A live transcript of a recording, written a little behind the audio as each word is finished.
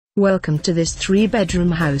Welcome to this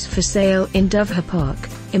 3-bedroom house for sale in Duvha Park,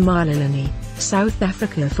 Emalahleni, South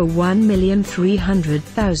Africa for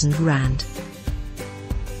R1,300,000.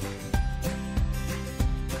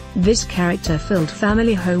 This character-filled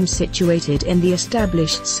family home situated in the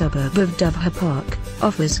established suburb of Duvha Park,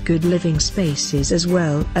 offers good living spaces as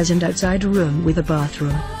well as an outside room with a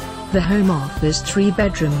bathroom. The home offers 3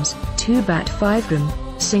 bedrooms, 2-bath 5-room,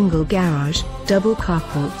 single garage, double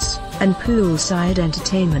carports, and poolside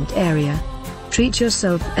entertainment area. Treat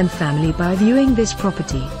yourself and family by viewing this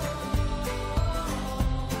property.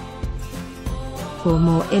 For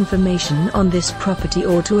more information on this property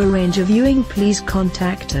or to arrange a viewing, please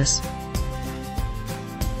contact us.